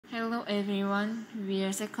Hello everyone, we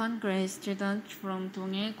are second grade students from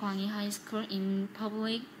Donghae KwangHee High School in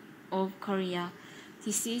Republic of Korea.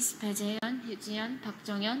 This is Jae-Hyeon, Ji-Yeon,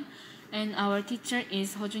 Jeong-Hyeon, and our teacher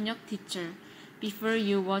is Jun-Hyuk teacher. Before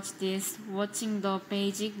you watch this, watching the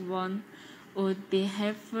basic one would be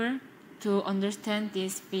helpful to understand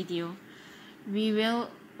this video. We will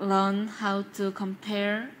learn how to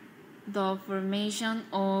compare the formation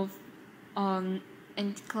of an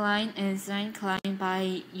anticline and syncline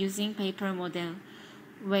by using paper model.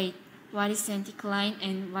 Wait, what is anticline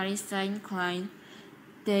and what is syncline?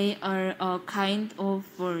 They are a kind of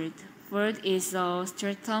word. Word is a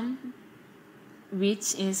stratum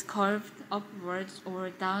which is curved upwards or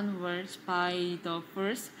downwards by the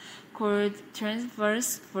force called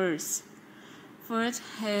transverse force. Words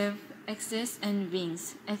have axis and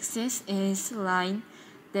wings. Axis is line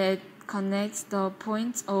that connects the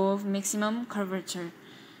points of maximum curvature.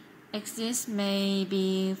 Axis may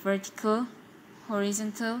be vertical,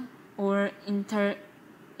 horizontal, or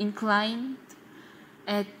inclined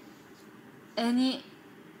at any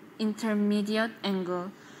intermediate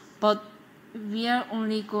angle, but we are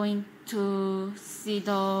only going to see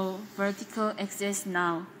the vertical axis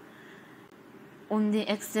now. On the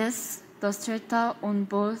axis, the strata on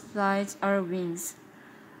both sides are wings.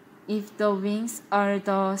 If the wings are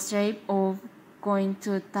the shape of going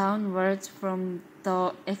to downwards from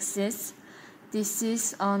the axis, this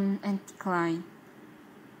is an anticline.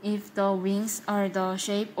 If the wings are the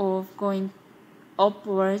shape of going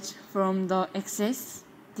upwards from the axis,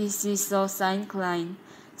 this is a syncline.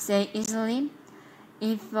 Say easily,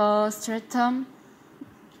 if a stratum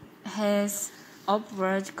has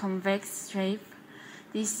upward convex shape,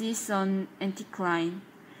 this is an anticline.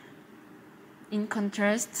 In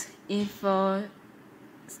contrast, if a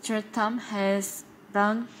stratum has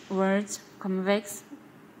downward convex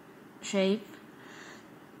shape,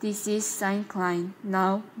 this is syncline.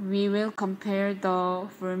 Now we will compare the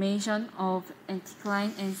formation of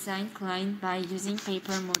anticline and syncline by using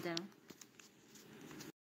paper model.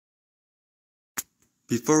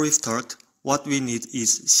 Before we start, what we need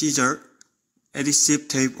is scissor, adhesive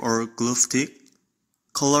tape or glue stick,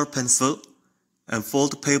 color pencil, and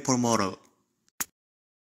fold paper model.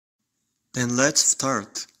 Then let's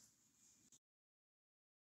start.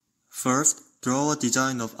 First, draw a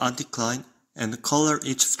design of anticline and color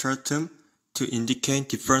each stratum to indicate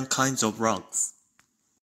different kinds of rocks.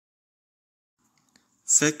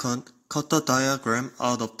 Second, cut the diagram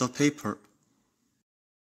out of the paper.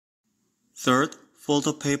 Third, fold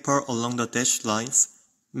the paper along the dashed lines,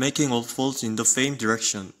 making all folds in the same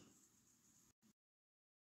direction.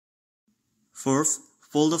 Fourth,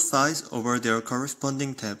 fold the sides over their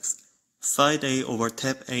corresponding tabs. Side A over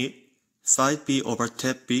tab A, side B over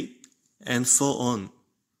tab B, and so on.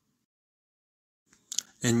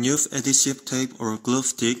 And use adhesive tape or glue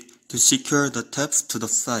stick to secure the tabs to the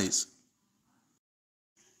sides.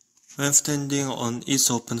 When standing on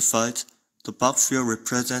its open sides, the box will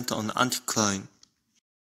represent an anticline.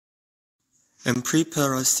 And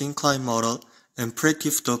prepare a syncline model and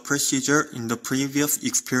practice the procedure in the previous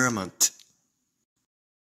experiment.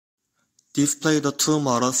 Display the two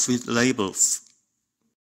models with labels.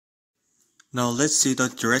 Now let's see the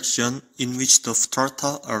direction in which the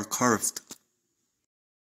strata are curved.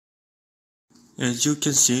 As you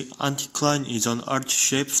can see, anticline is an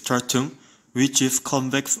arch-shaped stratum which is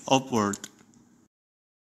convex upward.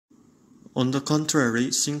 On the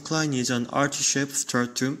contrary, syncline is an arch-shaped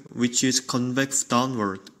stratum which is convex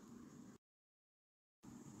downward.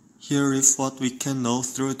 Here is what we can know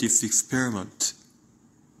through this experiment.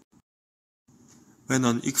 When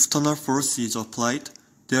an external force is applied,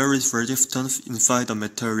 there is resistance inside the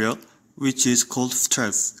material, which is called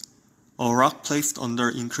stress. A rock placed under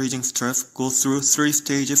increasing stress goes through three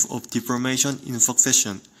stages of deformation in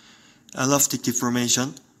succession: elastic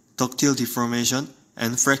deformation, ductile deformation,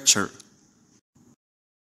 and fracture.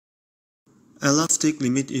 Elastic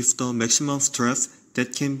limit is the maximum stress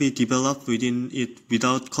that can be developed within it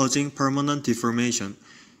without causing permanent deformation.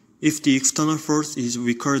 If the external force is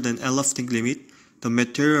weaker than elastic limit, the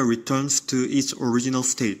material returns to its original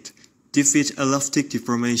state. This is elastic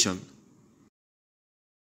deformation.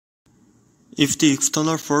 If the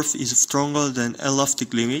external force is stronger than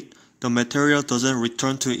elastic limit, the material doesn't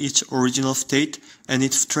return to its original state and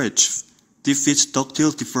it stretches. This is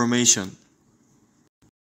ductile deformation.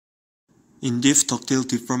 In this ductile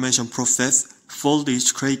deformation process, fold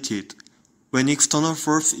is created. When external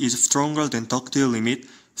force is stronger than ductile limit,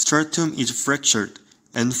 stratum is fractured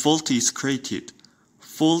and fold is created.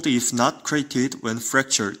 Fold is not created when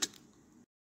fractured.